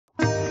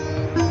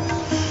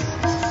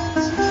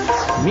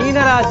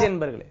மீனராசி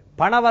என்பர்களே,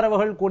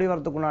 பணவரவுகள் கூடி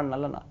வரத்துக்குண்டான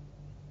நல்ல நாள்.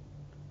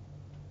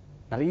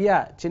 நிறைய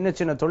சின்ன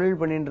சின்ன தொழில்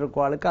பண்ணிட்டு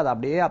இருக்கவாளுக்கு அதை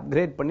அப்படியே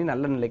அப்கிரேட் பண்ணி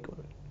நல்ல நிலைக்கு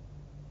வரும்.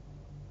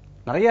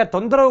 நிறைய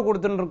தொந்தரவு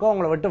கொடுத்துட்டு இருக்கோம்,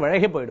 உங்களை விட்டு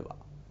விலகி போயிடுவா.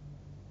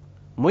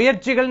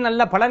 முயற்சிகள்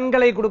நல்ல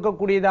பலன்களை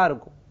கொடுக்கக்கூடியதா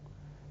இருக்கும்.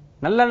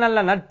 நல்ல நல்ல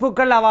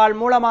நட்புகள் அவள்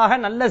மூலமாக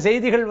நல்ல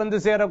செய்திகள் வந்து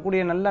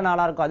சேரக்கூடிய நல்ல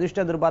நாளா இருக்கும்.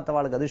 அதிர்ஷ்டம்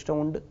எதிர்பார்த்தவாளுக்கு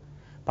அதிர்ஷ்டம் உண்டு.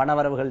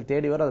 பணவரவுகள்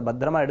தேடி வரும், அதை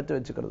பத்திரமா எடுத்து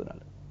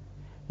வச்சுக்கிறதுனால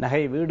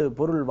நகை, வீடு,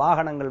 பொருள்,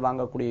 வாகனங்கள்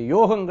வாங்கக்கூடிய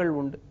யோகங்கள்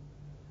உண்டு.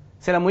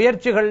 சில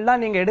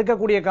முயற்சிகள்லாம் நீங்க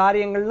எடுக்கக்கூடிய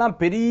காரியங்கள்லாம்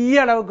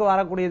பெரிய அளவுக்கு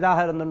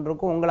வரக்கூடியதாக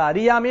இருந்துருக்கும். உங்களை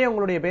அறியாமே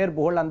உங்களுடைய பெயர்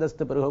புகழ்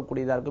அந்தஸ்து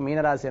பெருகக்கூடியதா இருக்கும்.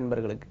 மீனராசி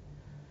என்பர்களுக்கு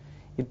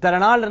இத்தனை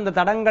நாள் இருந்த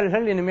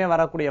தடங்கல்கள் இனிமே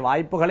வரக்கூடிய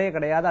வாய்ப்புகளே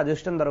கிடையாது.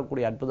 அதிர்ஷ்டம்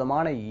தரக்கூடிய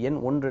அற்புதமான எண்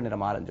 1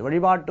 நிறம் ஆரஞ்சு.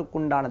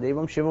 வழிபாட்டுக்குண்டான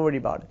தெய்வம் சிவ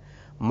வழிபாடு,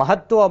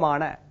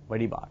 மகத்துவமான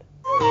வழிபாடு.